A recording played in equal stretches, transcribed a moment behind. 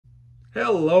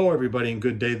Hello everybody and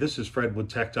good day. This is Fred with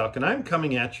Tech Talk and I'm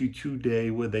coming at you today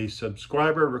with a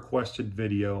subscriber requested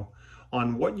video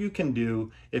on what you can do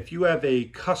if you have a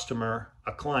customer,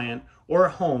 a client, or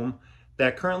a home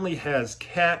that currently has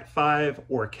Cat5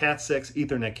 or Cat6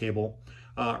 Ethernet cable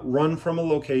run from a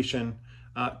location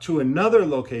to another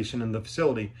location in the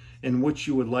facility in which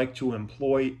you would like to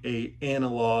employ a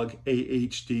analog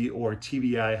AHD or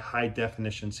TVI high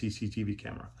definition CCTV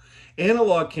camera.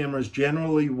 Analog cameras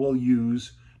generally will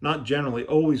use, not generally,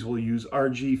 always will use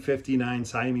RG59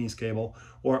 Siamese cable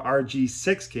or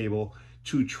RG6 cable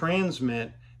to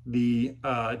transmit the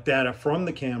data from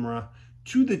the camera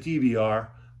to the DVR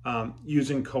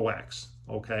using coax,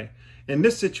 okay? In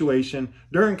this situation,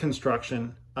 during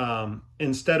construction,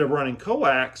 instead of running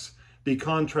coax, the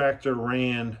contractor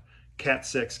ran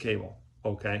Cat6 cable,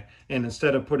 okay? And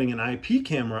instead of putting an IP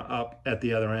camera up at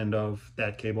the other end of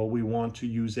that cable, we want to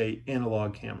use a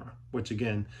analog camera, which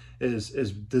again is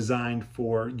designed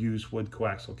for use with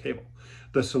coaxial cable.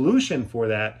 The solution for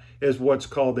that is what's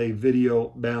called a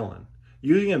video balun.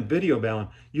 Using a video balun,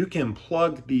 you can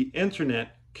plug the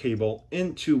internet cable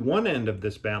into one end of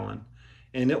this balun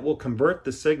and it will convert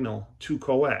the signal to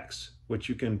coax, which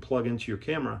you can plug into your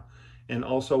camera. And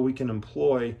also we can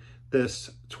employ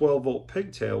this 12-volt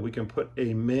pigtail. We can put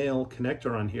a male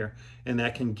connector on here and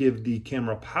that can give the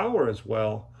camera power as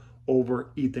well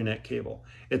over Ethernet cable.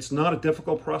 It's not a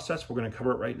difficult process. We're going to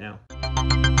cover it right now.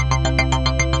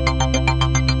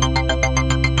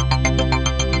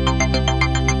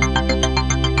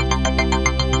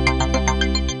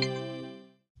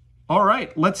 All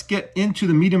right, let's get into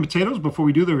the meat and potatoes. Before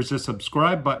we do, there is a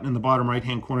subscribe button in the bottom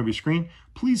right-hand corner of your screen.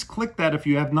 Please click that if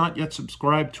you have not yet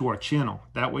subscribed to our channel.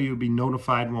 That way you'll be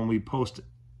notified when we post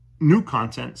new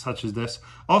content such as this.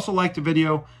 Also like the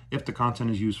video if the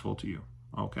content is useful to you,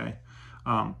 okay?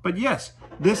 But yes,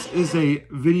 this is a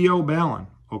video balun,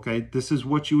 okay? This is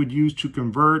what you would use to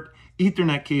convert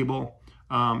Ethernet cable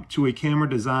to a camera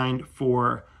designed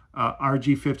for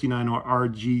RG59 or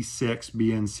RG6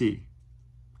 BNC.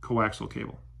 Coaxial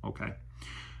cable, okay?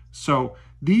 So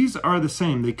these are the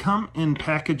same. They come in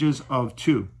packages of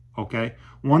two, okay?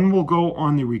 One will go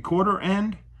on the recorder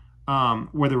end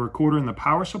where the recorder and the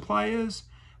power supply is.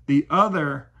 The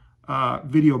other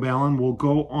video balun will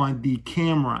go on the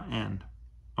camera end,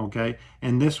 okay?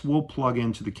 And this will plug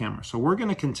into the camera. So we're going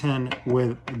to contend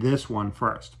with this one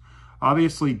first.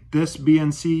 Obviously, this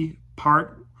BNC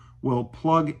part will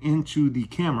plug into the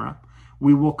camera.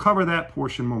 We will cover that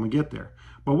portion when we get there.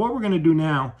 But what we're going to do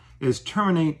now is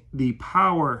terminate the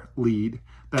power lead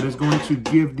that is going to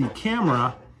give the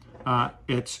camera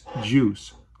its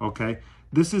juice, okay?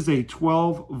 This is a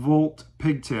 12-volt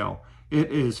pigtail.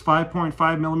 It is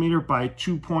 5.5 millimeter by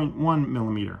 2.1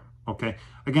 millimeter, okay?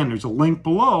 Again, there's a link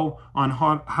below on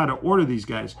how to order these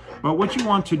guys. But what you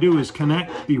want to do is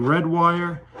connect the red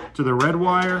wire to the red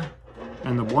wire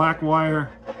and the black wire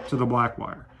to the black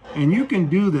wire. And you can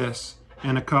do this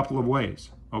in a couple of ways.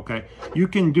 Okay, you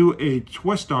can do a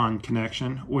twist-on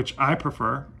connection, which I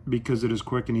prefer because it is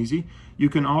quick and easy. You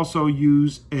can also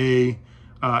use a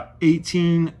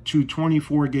 18 to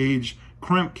 24 gauge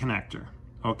crimp connector.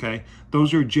 Okay,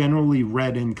 those are generally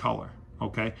red in color.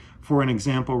 Okay, for an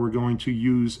example, we're going to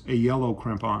use a yellow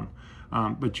crimp-on,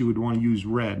 but you would want to use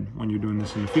red when you're doing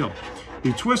this in the field.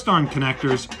 The twist-on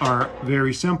connectors are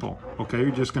very simple. Okay,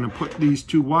 you're just going to put these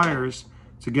two wires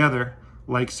together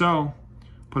like so.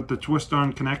 Put the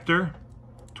twist-on connector,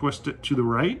 twist it to the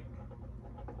right,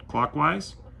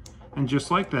 clockwise, and just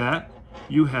like that,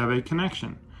 you have a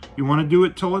connection. You want to do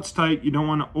it till it's tight. You don't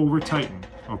want to over-tighten,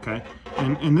 okay?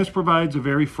 And this provides a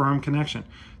very firm connection.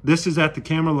 This is at the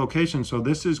camera location, so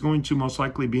this is going to most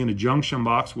likely be in a junction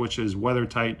box, which is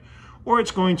weather-tight, or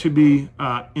it's going to be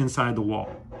inside the wall,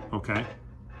 okay?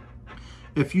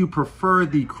 If you prefer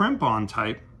the crimp-on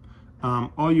type,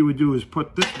 all you would do is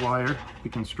put this wire, we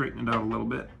can straighten it out a little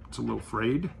bit, it's a little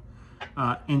frayed,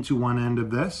 into one end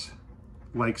of this,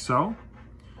 like so.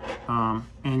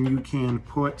 And you can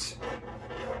put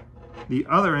the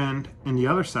other end in the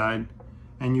other side,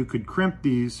 and you could crimp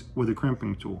these with a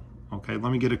crimping tool. Okay,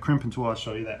 let me get a crimping tool, I'll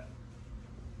show you that.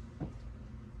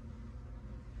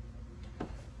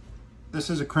 This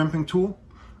is a crimping tool.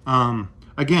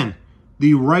 Again,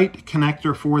 the right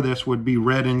connector for this would be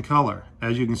red in color.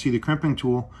 As you can see, the crimping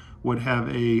tool would have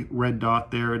a red dot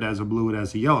there. It has a blue, it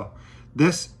has a yellow.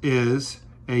 This is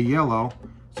a yellow,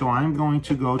 so I'm going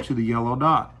to go to the yellow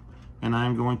dot. And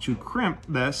I'm going to crimp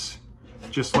this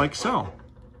just like so,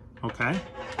 okay?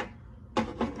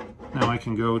 Now I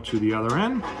can go to the other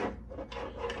end,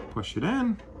 push it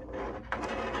in,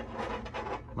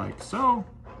 like so,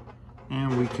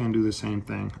 and we can do the same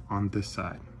thing on this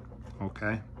side,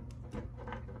 okay?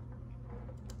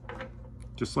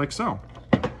 Just like so,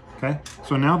 okay?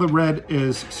 So now the red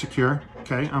is secure,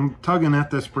 okay? I'm tugging at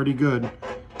this pretty good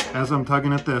as I'm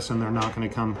tugging at this, and they're not going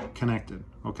to come connected,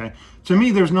 okay? To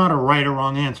me, there's not a right or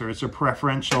wrong answer. It's a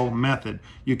preferential method.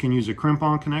 You can use a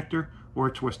crimp-on connector or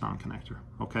a twist-on connector,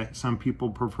 okay? Some people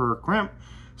prefer crimp,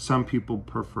 some people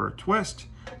prefer twist.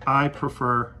 I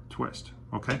prefer twist,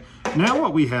 okay? Now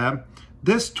what we have,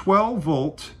 this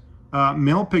 12-volt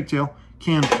male pigtail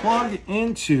can plug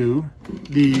into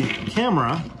the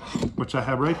camera, which I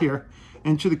have right here,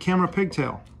 into the camera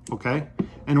pigtail, okay?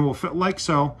 And it will fit like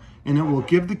so, and it will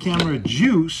give the camera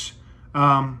juice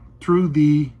through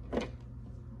the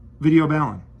video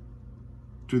balun,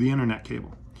 through the internet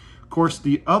cable. Of course,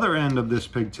 the other end of this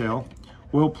pigtail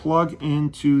will plug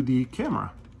into the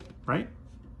camera, right?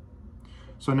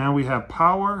 So now we have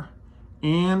power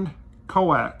and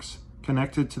coax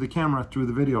connected to the camera through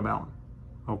the video balun,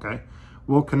 okay?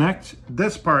 We'll connect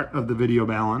this part of the video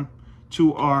balun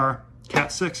to our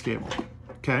Cat6 cable,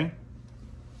 okay?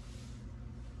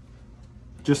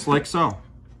 Just like so.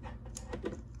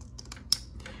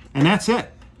 And that's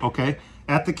it, okay?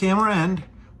 At the camera end,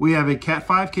 we have a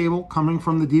Cat5 cable coming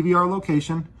from the DVR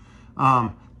location.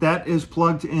 That is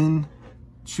plugged in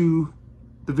to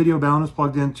the video balun, is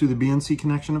plugged into the BNC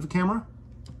connection of the camera,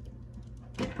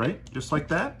 right? Just like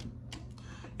that.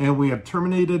 And we have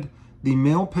terminated the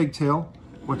male pigtail,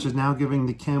 which is now giving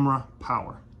the camera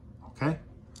power, okay?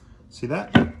 See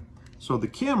that? So the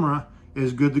camera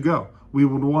is good to go. We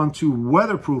would want to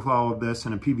weatherproof all of this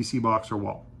in a PVC box or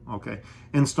wall, okay?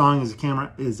 Installing as a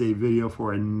camera is a video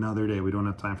for another day. We don't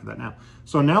have time for that now.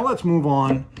 So now let's move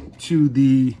on to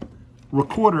the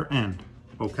recorder end,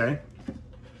 okay?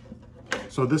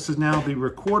 So this is now the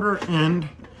recorder end.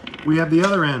 We have the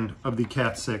other end of the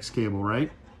Cat6 cable,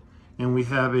 right? And we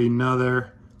have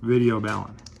another video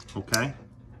balun, okay?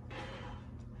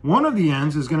 One of the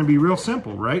ends is going to be real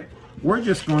simple, right? We're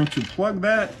just going to plug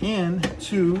that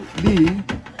into the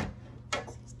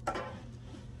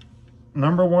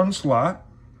 #1 slot.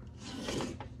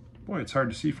 Boy, it's hard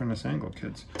to see from this angle,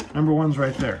 kids. #1's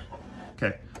right there.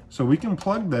 Okay, so we can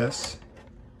plug this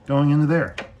going into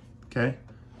there, okay?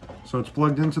 So it's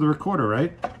plugged into the recorder,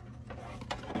 right?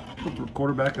 Put the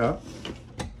recorder back up.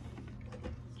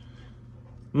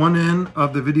 One end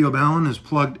of the video balun is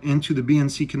plugged into the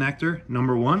BNC connector,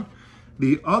 #1.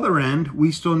 The other end,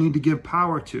 we still need to give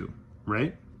power to,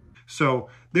 right? So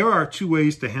there are two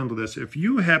ways to handle this. If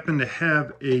you happen to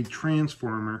have a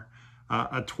transformer,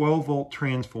 a 12-volt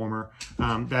transformer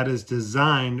that is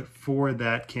designed for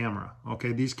that camera,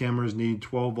 okay? These cameras need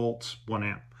 12 volts, 1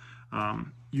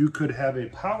 amp. You could have a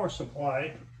power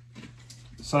supply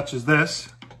such as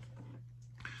this,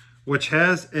 which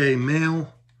has a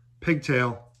male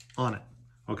pigtail on it,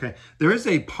 okay? There is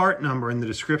a part number in the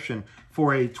description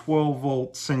for a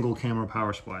 12-volt single camera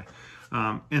power supply.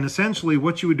 And essentially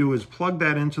what you would do is plug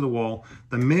that into the wall.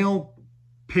 The male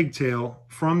pigtail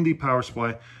from the power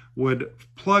supply would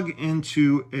plug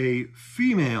into a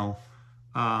female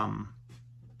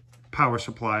power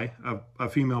supply, a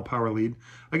female power lead.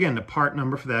 Again, the part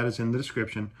number for that is in the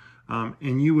description.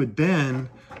 And you would then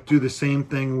do the same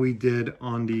thing we did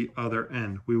on the other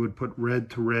end. We would put red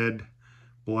to red,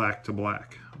 black to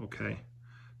black, okay?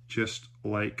 Just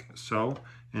like so.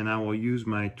 And I will use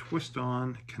my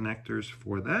twist-on connectors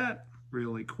for that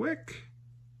really quick.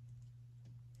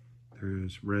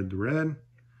 There's red to red,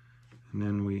 and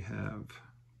then we have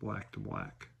black to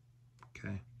black,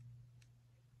 okay?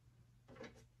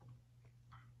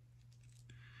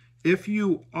 If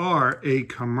you are a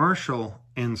commercial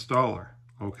installer,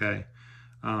 okay,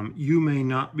 you may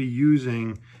not be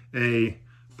using a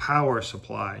power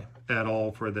supply at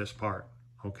all for this part,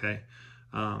 okay?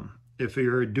 If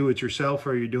you're a do-it-yourself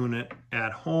or you're doing it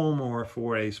at home or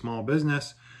for a small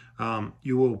business,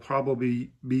 you will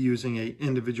probably be using an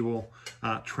individual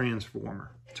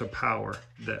transformer to power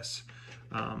this.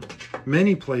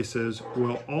 Many places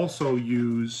will also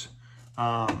use,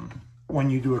 when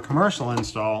you do a commercial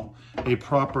install, a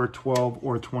proper 12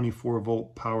 or 24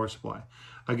 volt power supply.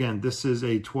 Again, this is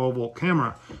a 12 volt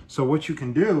camera. So what you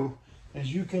can do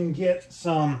is you can get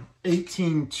some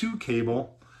 18-2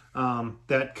 cable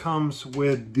that comes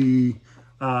with the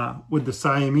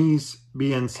Siamese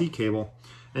BNC cable,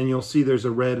 and you'll see there's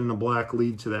a red and a black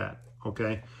lead to that,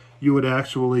 okay? You would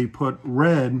actually put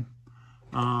red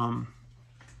to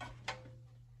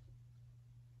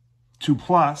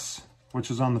plus, which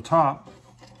is on the top,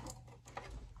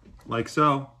 like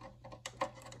so,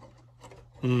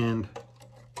 and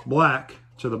black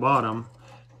to the bottom,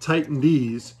 tighten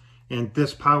these, And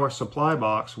this power supply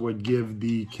box would give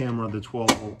the camera the 12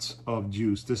 volts of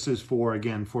juice. This is for,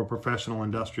 again, for professional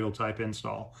industrial type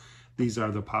install. These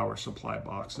are the power supply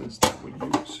boxes that we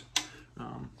use.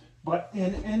 But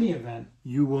in any event,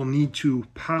 you will need to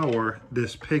power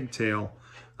this pigtail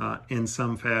in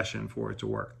some fashion for it to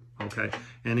work, okay?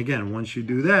 And again, once you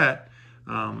do that,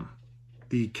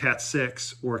 the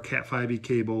Cat6 or Cat5e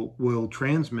cable will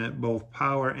transmit both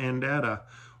power and data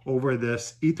over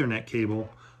this Ethernet cable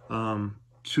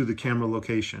to the camera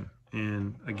location.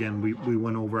 And again, we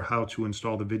went over how to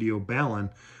install the Video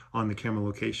Balun on the camera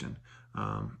location,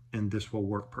 and this will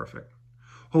work perfect.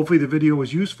 Hopefully the video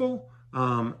was useful.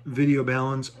 Video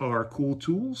Baluns are cool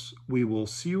tools. We will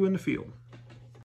see you in the field.